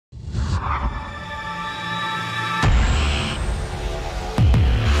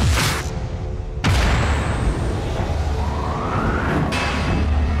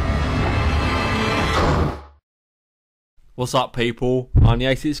What's up, people? I'm the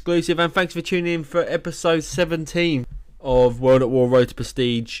Ace Exclusive, and thanks for tuning in for episode 17 of World at War Road to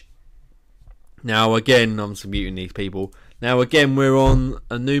Prestige. Now, again, I'm just muting these people. Now, again, we're on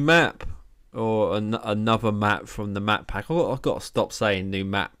a new map, or another map from the map pack. I've got to stop saying new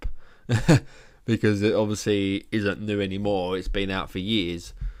map because it obviously isn't new anymore. It's been out for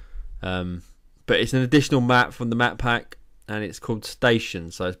years. But it's an additional map from the map pack, and it's called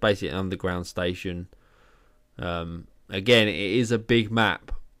Station. So it's basically an underground station. Again, it is a big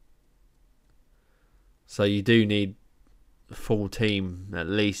map, so you do need a full team at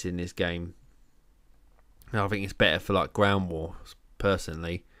least in this game. I think it's better for like ground war,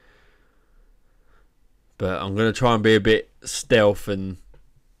 personally. But I'm going to try and be a bit stealth and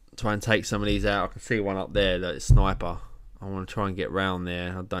try and take some of these out. I can see one up there, that sniper. I want to try and get round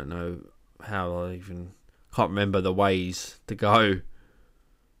there. I don't know how can't remember the ways to go.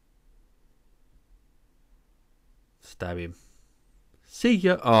 Stab him. See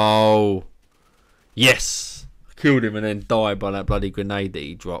ya. Oh. Yes. I killed him and then died by that bloody grenade that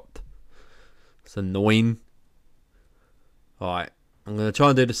he dropped. It's annoying. Alright. I'm going to try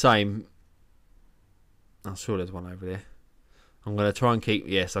and do the same. I'm sure there's one over there. I'm going to try and keep...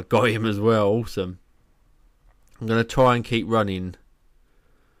 Yes, I got him as well. Awesome. I'm going to try and keep running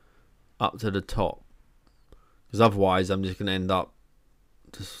up to the top. Because otherwise I'm just going to end up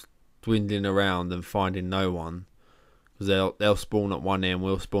just dwindling around and finding no one. Because they'll spawn at one end,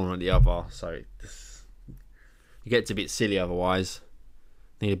 we'll spawn at the other. So it gets a bit silly otherwise.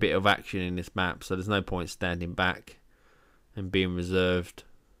 Need a bit of action in this map, so there's no point standing back and being reserved.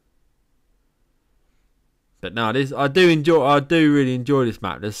 But no, I do really enjoy this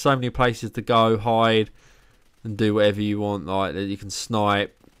map. There's so many places to go, hide, and do whatever you want. Like you can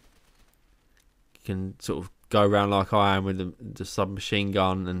snipe, you can sort of go around like I am with the submachine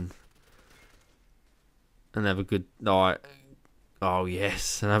gun and have a good night. Oh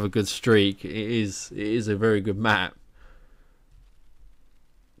yes, and have a good streak. It is a very good map.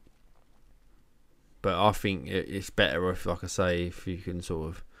 But I think it's better if, like I say, if you can sort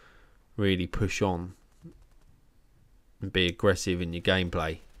of really push on and be aggressive in your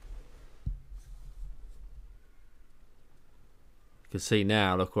gameplay. You can see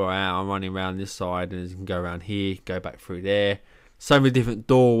now, look where I am. I'm running around this side, and you can go around here, go back through there. So many different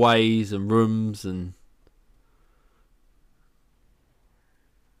doorways and rooms and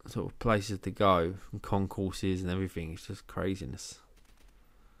sort of places to go, and concourses and everything. It's just craziness.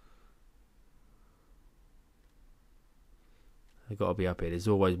 They've got to be up here. There's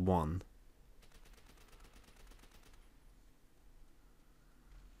always one.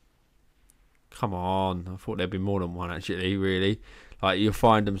 Come on. I thought there'd be more than one, actually, really. Like, you'll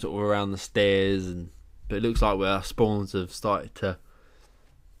find them sort of around the stairs, but it looks like where our spawns have started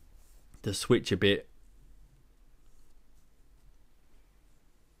to switch a bit.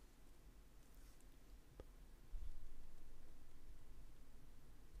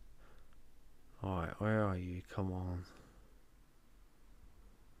 Alright, where are you? Come on.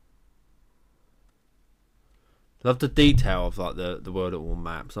 Love the detail of like the World at War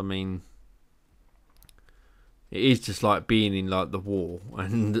maps. I mean, it is just like being in like the war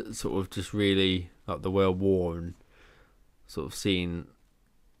and sort of just really like the World War and sort of seeing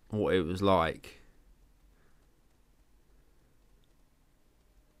what it was like.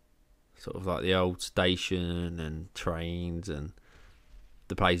 Sort of like the old station and trains and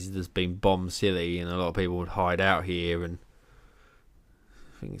the places that's been bombed silly, and a lot of people would hide out here, and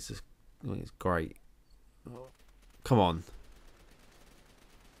I think it's great. Come on.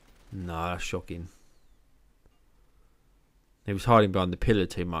 No, that's shocking. He was hiding behind the pillar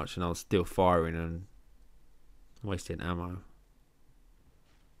too much, and I was still firing and wasting ammo.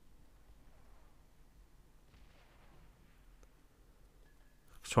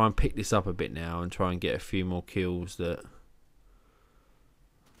 Let's try and pick this up a bit now and try and get a few more kills that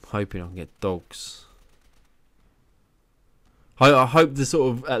hoping I can get dogs. I hope to sort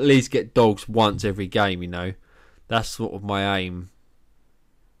of at least get dogs once every game, you know. That's sort of my aim.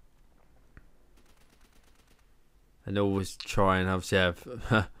 And always try and obviously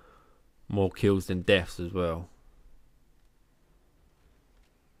have more kills than deaths as well.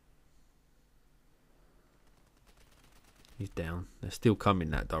 He's down. They're still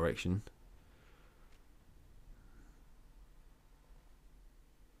coming that direction.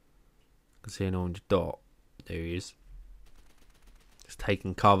 I can see an orange dot. There he is. Just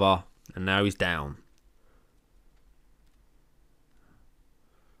taking cover, and now he's down.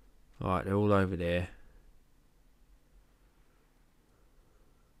 Alright, they're all over there.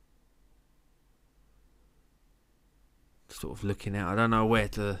 Sort of looking out. I don't know where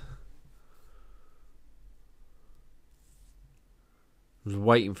to I was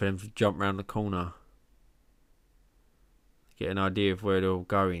waiting for them to jump round the corner. Get an idea of where they're all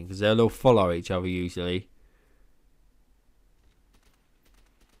going. Because they'll all follow each other usually.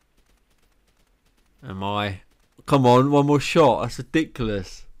 Am I? Come on, one more shot. That's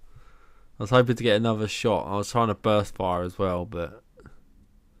ridiculous. I was hoping to get another shot. I was trying to burst fire as well, but...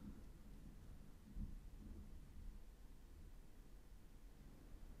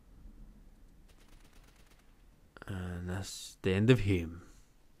 And that's the end of him.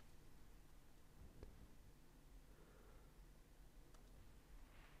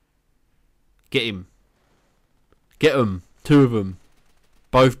 Get him. Get them. Two of them.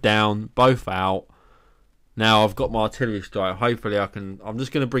 Both down. Both out. Now I've got my artillery strike. Hopefully I can... I'm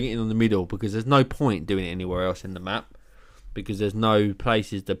just going to bring it in on the middle because there's no point doing it anywhere else in the map. Because there's no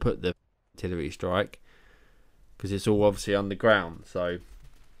places to put the artillery strike. Because it's all obviously underground. So...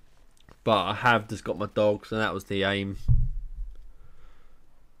 But I have just got my dogs and that was the aim.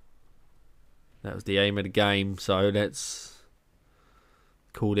 That was the aim of the game. So let's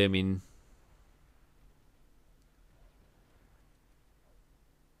call them in.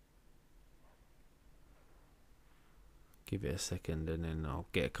 Give it a second and then I'll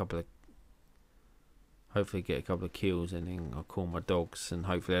get a couple of... Hopefully get a couple of kills and then I'll call my dogs and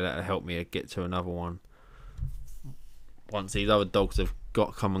hopefully that'll help me get to another one. Once these other dogs have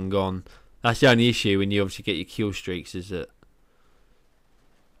come and gone. That's the only issue when you obviously get your kill streaks is that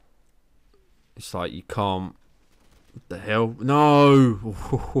it's like you can't... What the hell? No!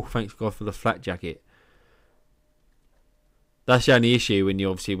 Oh, thanks God for the flat jacket. That's the only issue when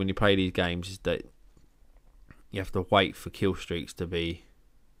you play these games is that you have to wait for kill streaks to be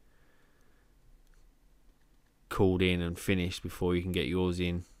called in and finished before you can get yours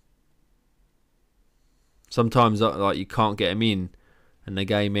in. Sometimes like you can't get them in and the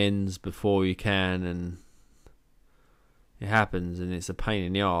game ends before you can and it happens and it's a pain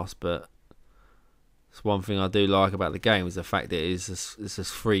in the arse, but it's one thing I do like about the game is the fact that it's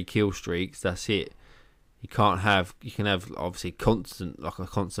just 3 kill streaks, that's it. You can have obviously a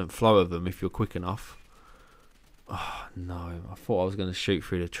constant flow of them if you're quick enough. Oh no, I thought I was going to shoot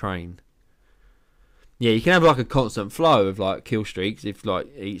through the train. Yeah, you can have like a constant flow of like kill streaks if like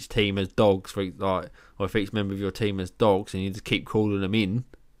each team has dogs, or if each member of your team has dogs, and you just keep calling them in.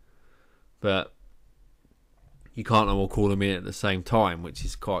 But you can't all call them in at the same time, which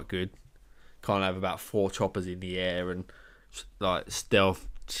is quite good. Can't have about 4 choppers in the air and like stealth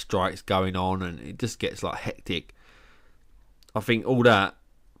strikes going on, and it just gets like hectic. I think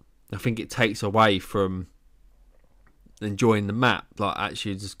it takes away from enjoying the map, like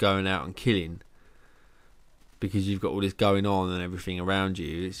actually just going out and killing. Because you've got all this going on and everything around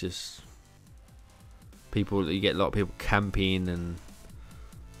you, it's just you get a lot of people camping and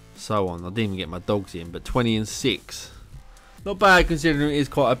so on. I didn't even get my dogs in, but 20 and 6, not bad considering it is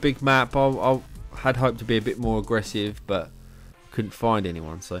quite a big map. I had hoped to be a bit more aggressive, but couldn't find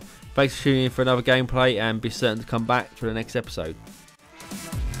anyone. So thanks for tuning in for another gameplay, and be certain to come back for the next episode.